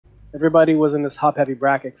Everybody was in this hop-heavy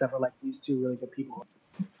bracket except for like these two really good people,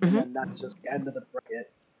 and Mm-hmm. then that's just the end of the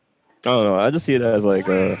bracket. I don't know. I just see it as like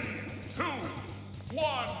I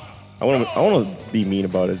want to be mean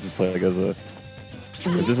about it, just like as a.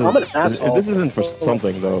 If this, I'm an if asshole. this isn't for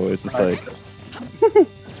something though, it's just like.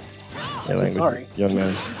 Yeah, language, Sorry. young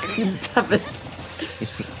man.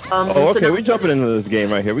 Oh, Oh, okay, we're jumping into this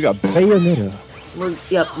game right here. We got Bayonetta. We're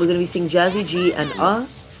gonna be seeing Jazzy G and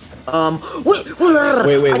wait,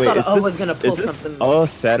 Wait. I thought was gonna pull something. Oh,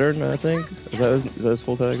 Saturn, I think. Is that his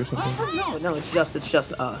full tag or something? Oh, no, it's just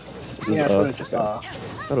Yeah, just I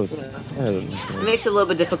thought it was. It makes it a little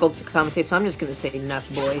bit difficult to commentate, so I'm just gonna say Ness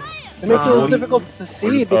boy. It makes it a little difficult to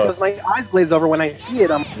see because my eyes glaze over when I see it.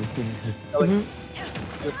 That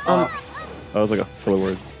was like a filler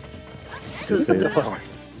word. So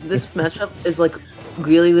this matchup is like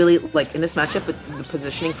really like in this matchup the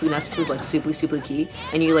positioning for Ness is like super key,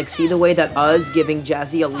 and you like see the way that is giving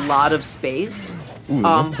Jazzy a lot of space,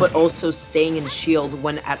 but also staying in shield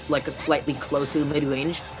when at like a slightly closer mid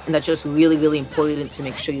range, and that's just really important to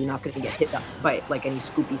make sure you're not going to get hit by like any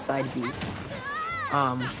scoopy side Bs.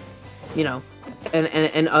 You know,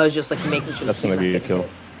 and just like making sure that's gonna be a kill.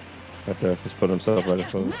 Right there, just put himself right in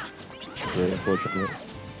front. Really unfortunate.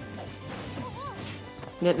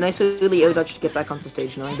 Yeah, nice early air dodge to get back onto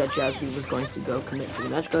stage, knowing that Jazzy was going to go commit for the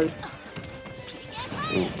match guard.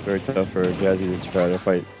 Ooh, very tough for Jazzy to try to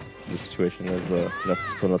fight the situation as Ness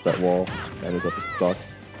is putting up that wall and is up his stock.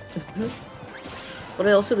 What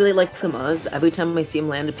I also really like from Uz, every time I see him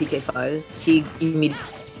land a PK5, he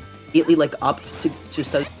immediately like opts to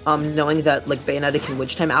start knowing that like Bayonetta can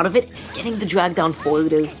witch time out of it, getting the drag down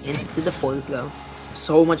forward into the forward throw.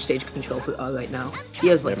 So much stage control for right now. He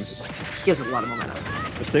has like he has a lot of momentum.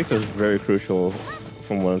 Mistakes are very crucial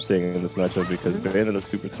from what I'm seeing in this matchup because Bayonetta is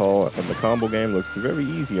super tall and the combo game looks very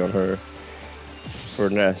easy on her for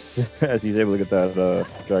Ness as he's able to get that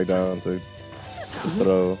drag down to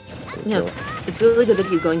throw. Yeah, it's really good that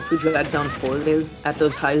he's going through drag down forward there at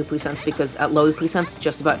those higher percents because at lower percents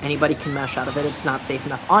just about anybody can mash out of it. It's not safe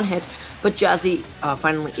enough on hit, but Jazzy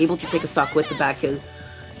finally able to take a stock with the back hill.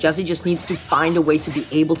 Jazzy just needs to find a way to be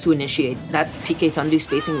able to initiate. That PK Thunder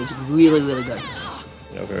spacing was really good.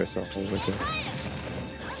 Yeah, very strong.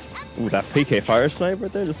 Ooh, that PK fire snipe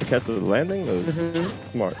right there just to catch the landing was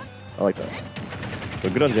smart. I like that.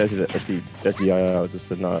 But good on Jazzy that SDI out just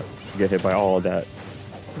to not get hit by all of that.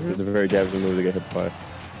 It's a very damaging move to get hit by.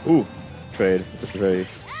 Ooh, trade. It's a very...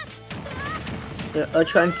 Yeah,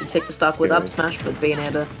 trying to take the stock with up smash, but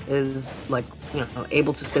Bayonetta is like, you know,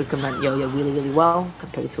 able to circumvent Yo-Yo really well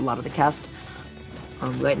compared to a lot of the cast.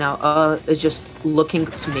 Right now, is just looking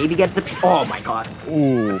to maybe get the. Oh my god!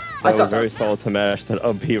 Ooh, that was very solid to mash that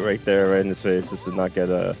up beat right there, right in his face, just to not get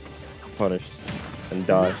punished and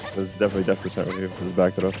die. There's definitely death percent right here for his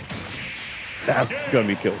back throw. That's gonna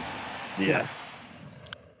be killed. Yeah.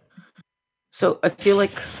 So I feel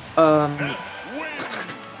like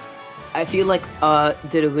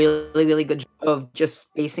did a really good job of just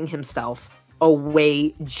spacing himself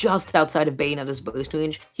away just outside of Bayonetta's burst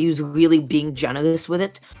range. He was really being generous with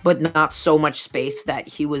it, but not so much space that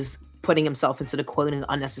he was putting himself into the corner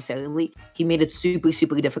unnecessarily. He made it super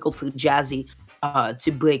difficult for Jazzy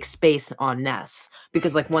to break space on Ness,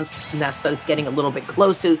 because like once Ness starts getting a little bit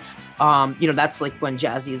closer, you know, that's like when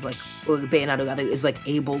Jazzy is like, or Bayonetta rather, is like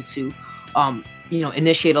able to you know,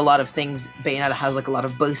 initiate a lot of things. Bayonetta has like a lot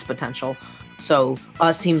of burst potential. So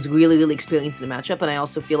seems really experienced in the matchup, and I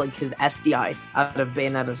also feel like his SDI out of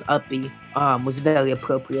Bayonetta's up B was very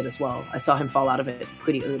appropriate as well. I saw him fall out of it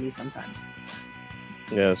pretty early sometimes.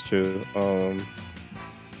 Yeah, that's true.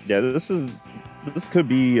 Yeah, this could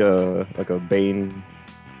be like a Bane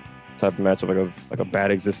type of matchup, like a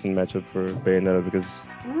bad existing matchup for Bayonetta, because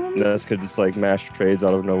Ness could just like mash trades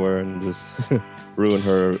out of nowhere and just ruin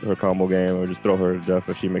her combo game, or just throw her to death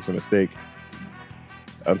if she makes a mistake.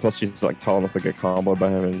 And plus, she's like tall enough to get comboed by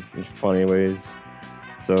him in funny ways.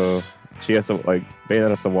 So she has to like Bayonetta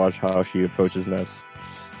has to watch how she approaches Ness.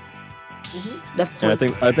 Definitely.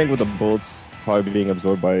 And I think with the bullets probably being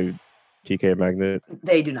absorbed by PK Magnet.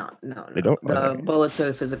 They do not. No. They don't. The bullets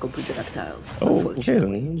are physical projectiles. Oh, okay.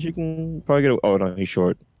 Then she can probably get. Oh no, he's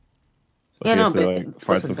short. So yeah, no, but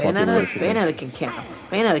listen, Bayonetta can camp.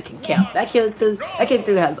 Bayonetta can camp. That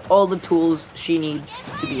character has all the tools she needs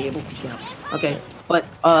to be able to camp. Okay, but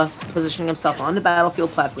positioning himself on the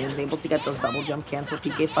battlefield platform, is able to get those double jump cancel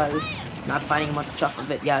PK fires, not finding much off of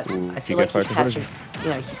it yet. Ooh, I feel like he's catching.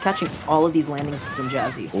 Yeah, he's catching all of these landings from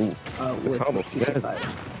Jazzy. With PK fires.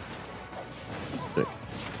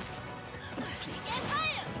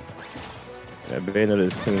 Yeah, Bayonetta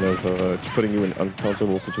is kind of putting you in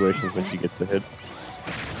uncomfortable situations when she gets the hit.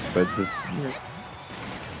 but it's just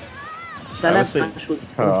That I F would say smash was.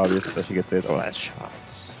 kind of obvious that she gets it. Oh, that's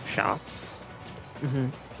shots.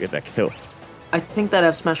 Get that kill. I think that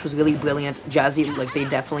F smash was really brilliant. Jazzy, like, they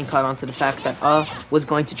definitely caught on to the fact that was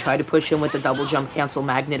going to try to push him with the double jump cancel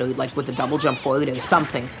magnet or like with the double jump forward or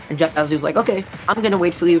something. And Jazzy was like, okay, I'm gonna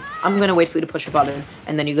wait for you. I'm gonna wait for you to push a button,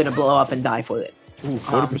 and then you're gonna blow up and die for it. Ooh,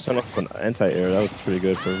 40% off an anti-air. That was pretty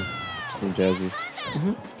good from Jazzy.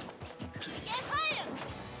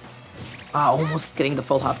 Almost getting the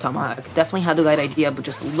full hop tomahawk. Definitely had the right idea, but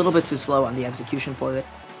just a little bit too slow on the execution for it.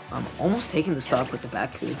 Almost taking the stock with the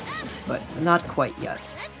back coup, but not quite yet.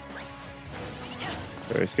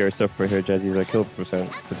 Very scary stuff right here. Jazzy's like kill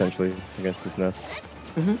percent potentially against this Ness.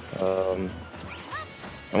 I'm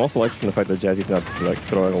also liking the fact that Jazzy's not like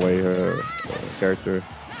throwing away her character.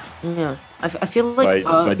 Yeah, I feel like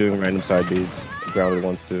by doing random side Bs, grounded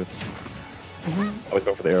ones too. Always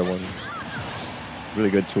go for the air one. Really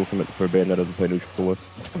good tool for Bayonetta to play neutral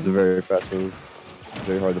with. It's a very fast move.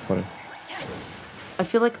 Very hard to punish. I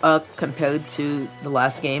feel like compared to the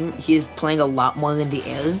last game, he's playing a lot more in the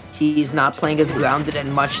air. He's not playing as grounded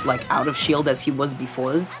and much like out of shield as he was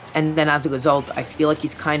before. And then as a result, I feel like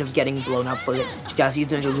he's kind of getting blown up for it. Jazzy's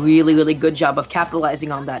doing a really, really good job of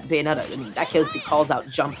capitalizing on that Bayonetta. I mean, that character calls out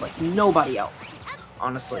jumps like nobody else,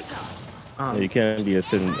 honestly. Yeah, you can't be a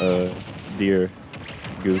sitting deer,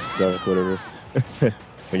 goose, duck, whatever.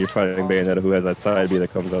 When you're fighting Bayonetta, who has that side B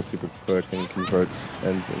that comes out super quick and convert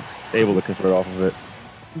and is able to convert off of it.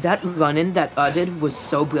 That run-in that did was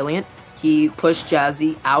so brilliant. He pushed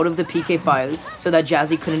Jazzy out of the PK fire so that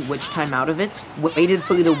Jazzy couldn't witch time out of it, waited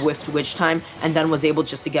for the whiffed witch time, and then was able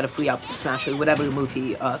just to get a free up smash or whatever move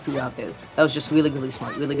he threw out there. That was just really, really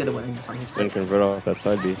smart, really good awareness on his part. And convert off that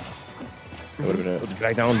side B. It would have been a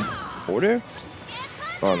back down forward there?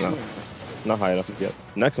 Oh no. Not high enough yet.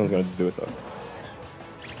 Next one's gonna do it though.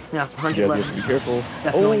 Yeah, 100 left. Be careful.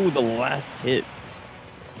 Definitely. Oh, the last hit.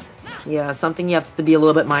 Yeah, something you have to be a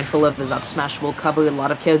little bit mindful of is up smash will cover a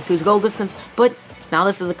lot of characters' goal distance, but now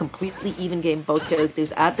this is a completely even game. Both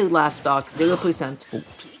characters at their last stock, 0%.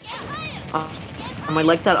 I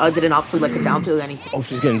like that didn't opt for like a down to or anything. Oh,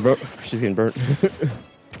 she's getting burnt. She's getting burnt.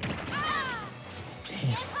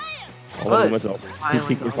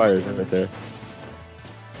 He fires right there.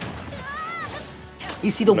 You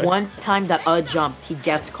see, the one time that jumped, he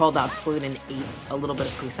gets called out for an 8, a little bit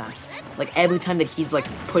of percent. Like every time that he's like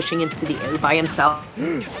pushing into the air by himself,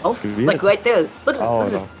 like right there. Look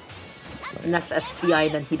at this. Ness STI,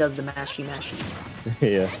 then he does the mashy.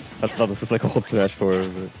 Yeah, I thought this was like a hold smash for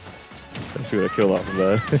her, but she would have killed off of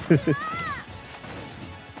that.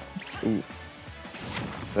 Ooh.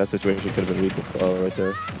 That situation could have been weak as well right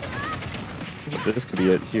there. But this could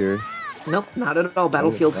be it here. Nope, not at all.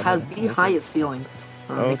 Battlefield has the highest ceiling,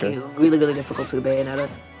 making it really, really difficult for Bayonetta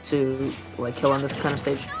to like kill on this kind of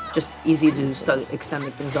stage. Just easy to start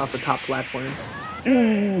extending things off the top platform.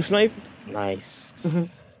 Snipe. Nice.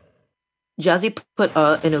 Jazzy put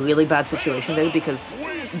in a really bad situation there because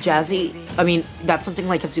Jazzy, I mean, that's something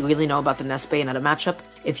like if you really know about the Ness Bayonetta matchup.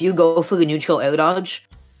 If you go for a neutral air dodge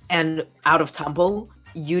and out of tempo,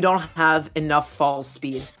 you don't have enough fall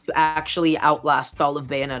speed to actually outlast all of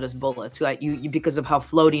Bayonetta's bullets, right? You because of how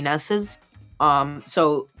floaty Ness is.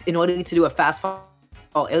 So in order to do a fast fall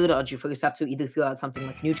air dodge, you first have to either throw out something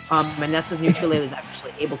like neutral. And Ness's neutral air is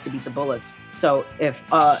actually able to beat the bullets. So if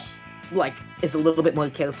like is a little bit more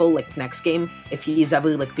careful, like next game, if he's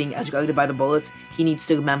ever like being edge guarded by the bullets, he needs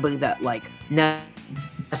to remember that like Ness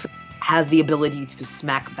has the ability to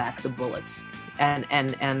smack back the bullets and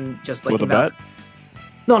just like with a bat.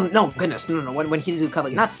 No, goodness, no. When he's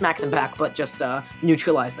recovering, not smack them back, but just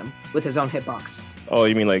neutralize them with his own hitbox. Oh,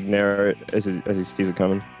 you mean like narrow it as he sees it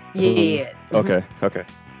coming? Yeah. Okay.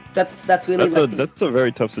 That's really that's a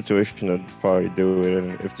very tough situation to probably do it,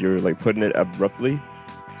 and if you're like putting it abruptly,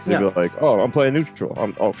 because you'd be like, oh, I'm playing neutral.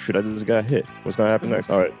 Oh shit, I just got hit. What's gonna happen next?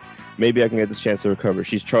 All right, maybe I can get this chance to recover.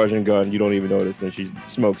 She's charging gun, you don't even notice, then she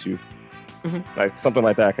smokes you. Like something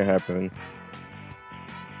like that can happen.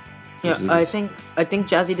 Yeah, I think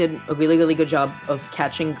Jazzy did a really, really good job of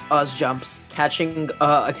catching Oz jumps.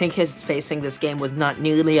 I think his spacing this game was not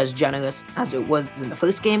nearly as generous as it was in the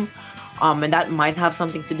first game. And that might have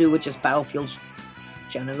something to do with just Battlefield's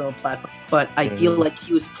general platform. But I feel like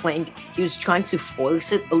he was trying to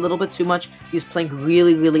force it a little bit too much. He was playing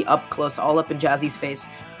really, really up close, all up in Jazzy's face.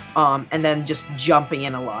 And then just jumping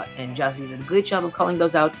in a lot. And Jazzy did a great job of calling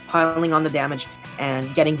those out, piling on the damage,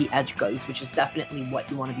 and getting the edge guards, which is definitely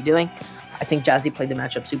what you want to be doing. I think Jazzy played the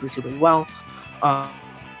matchup super, super well. So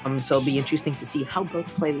it'll be interesting to see how both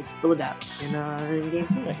players will adapt in game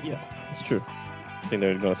 2. Yeah, that's true. I think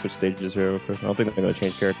they're gonna switch stages here real quick. I don't think they're gonna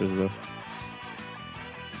change characters though,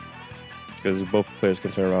 because both players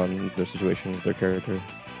can turn around their situation with their character,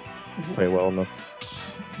 play well enough.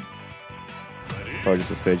 Probably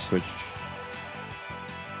just a stage switch.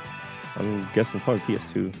 I'm guessing probably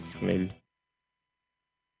PS2, maybe.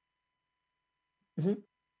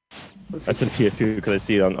 I said PS2 because I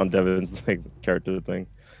see it on Devin's like character thing.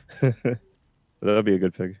 That'd be a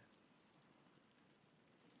good pick.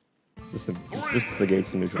 Just the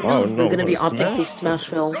gates move. Oh no! We're gonna be opting for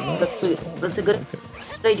Smashville. That's a good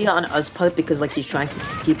idea on Us part because like he's trying to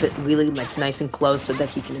keep it really like nice and close so that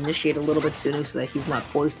he can initiate a little bit sooner so that he's not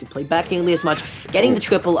forced to play back nearly as much. Getting the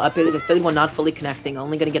triple up here, the third one not fully connecting,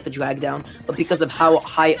 only gonna get the drag down, but because of how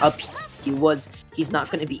high up he was, he's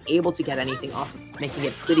not gonna be able to get anything off, making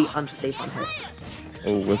it pretty unsafe on him.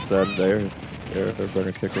 Oh, what's that there? They're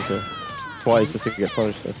burner kick right there. Twice just to get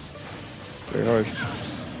punished. That's very hard.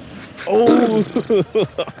 Oh!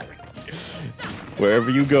 Wherever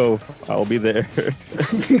you go, I'll be there.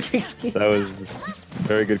 That was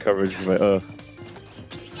very good coverage by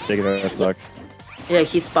taking that stock. Yeah,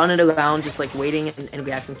 he spun it around, just like waiting and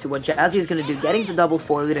reacting to what Jazzy is gonna do, getting the double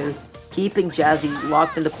forwarder, keeping Jazzy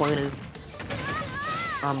locked in the corner.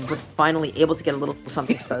 But finally able to get a little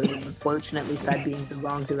something started. Unfortunately, side being the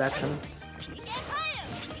wrong direction.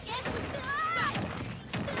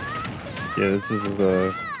 Yeah, this is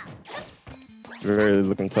very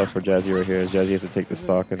looking tough for Jazzy right here. Jazzy has to take the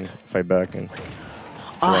stock and fight back. And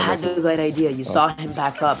I had the right idea. You saw him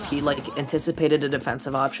back up. He like anticipated a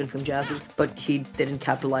defensive option from Jazzy, but he didn't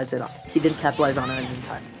capitalize it. He didn't capitalize on it in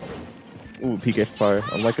time. Ooh, PK fire.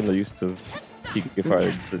 I'm liking the use of PK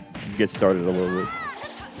fire just to get started a little bit.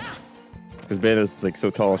 Because Bayonetta's like so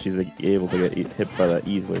tall, she's like able to get hit by that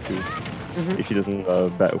easily too. If she doesn't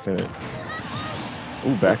bat within it.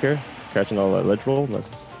 Ooh, back air, catching all that ledge roll. That's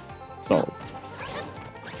solid.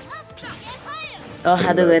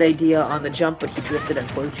 Had the right idea on the jump, but he drifted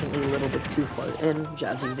unfortunately a little bit too far in.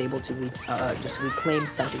 Jazzy was able to just reclaim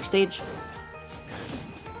center stage.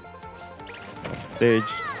 Stage.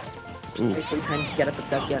 Ooh. Basically trying to get up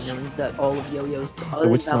attack, yeah, knowing that all of Yo-Yo's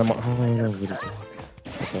which time?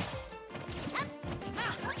 Okay.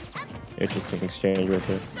 Interesting exchange right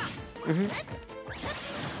there.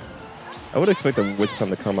 I would expect the witch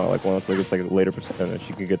time to come out like once like it's like a later percentage.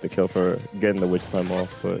 She could get the kill for getting the witch time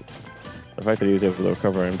off, but the fact that he was able to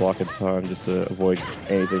recover and block at the time just to avoid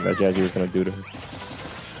anything that Jazzy was gonna do to her.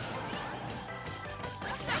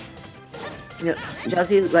 Yeah,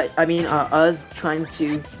 Jazzy, like, I mean, us trying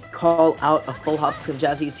to call out a full hop from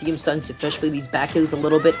Jazzy. You see him starting to fish for these back airs a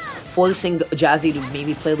little bit, forcing Jazzy to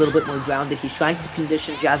maybe play a little bit more grounded. He's trying to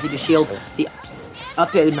condition Jazzy to shield the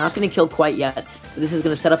up air. Not going to kill quite yet, but this is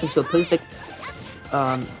going to set up into a perfect,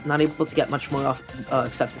 not able to get much more off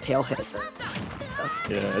except the tail hit.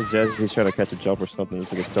 Yeah, as Jazzy's trying to catch a jump or something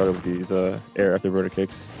just to get started with these air after verter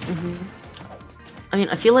kicks. I mean,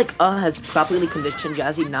 I feel like has properly conditioned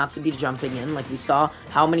Jazzy not to be jumping in. Like we saw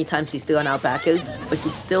how many times he's thrown out back air, but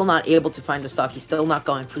he's still not able to find the stock. He's still not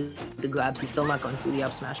going through the grabs. He's still not going through the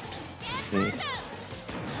up smash. That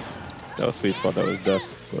was sweet spot. That was death,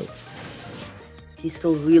 but he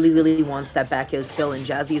still really, really wants that back air kill, and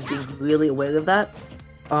Jazzy is being really aware of that,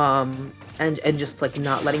 and just like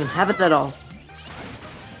not letting him have it at all.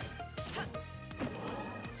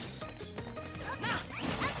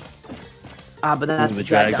 But that's the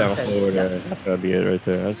drag down thing. forward. Yes. That's gotta be it right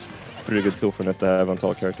there. That's a pretty good tool for Ness to have on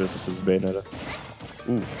tall characters such as Bayonetta.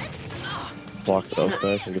 Ooh. Blocks the up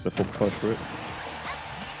smash and gets a full punch for it.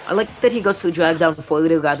 I like that he goes for drag down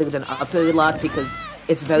forward rather than up air a lot because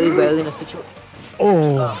it's very rare in a situation.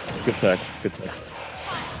 Oh, good tech. Good tech.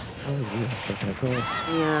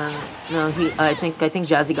 Yeah, no, I think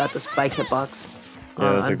Jazzy got the spike hitbox.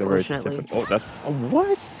 Yeah, that's like the right unfortunately. Oh, that's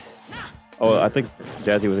what? Oh, I think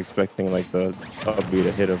Jazzy was expecting like the up B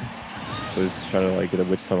to hit him. So he's trying to like get a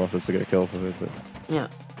witch time off just to get a kill for it. But Yeah.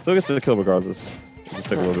 still gets the kill regardless. Just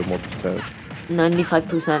like a little bit more percent.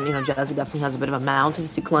 95%, you know, Jazzy definitely has a bit of a mountain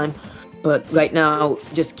to climb. But right now,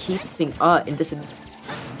 just keeping in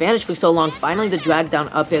disadvantage for so long. Finally, the drag down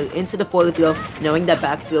up air into the forward throw, knowing that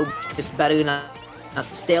back throw is better not to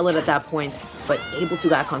stale it at that point, but able to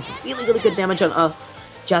rack on some really, really good damage on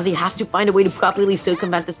Jazzy has to find a way to properly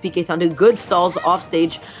circumvent this PK Thunder. Good stalls off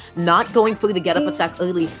stage, not going for the get up attack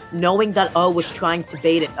early, knowing that was trying to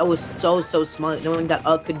bait it. That was so smart, knowing that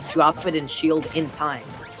could drop it and shield in time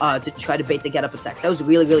to try to bait the get up attack. That was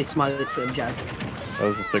really, really smart from Jazzy. That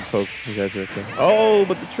was a sick poke from Jazzy right there. Oh,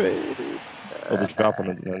 but the trade. Oh, the drop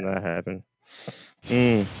on it, and that happened.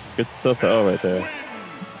 Good stuff to O right there.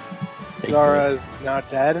 Zara is now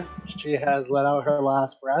dead. She has let out her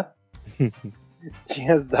last breath. She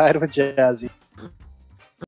has died with Jazzy.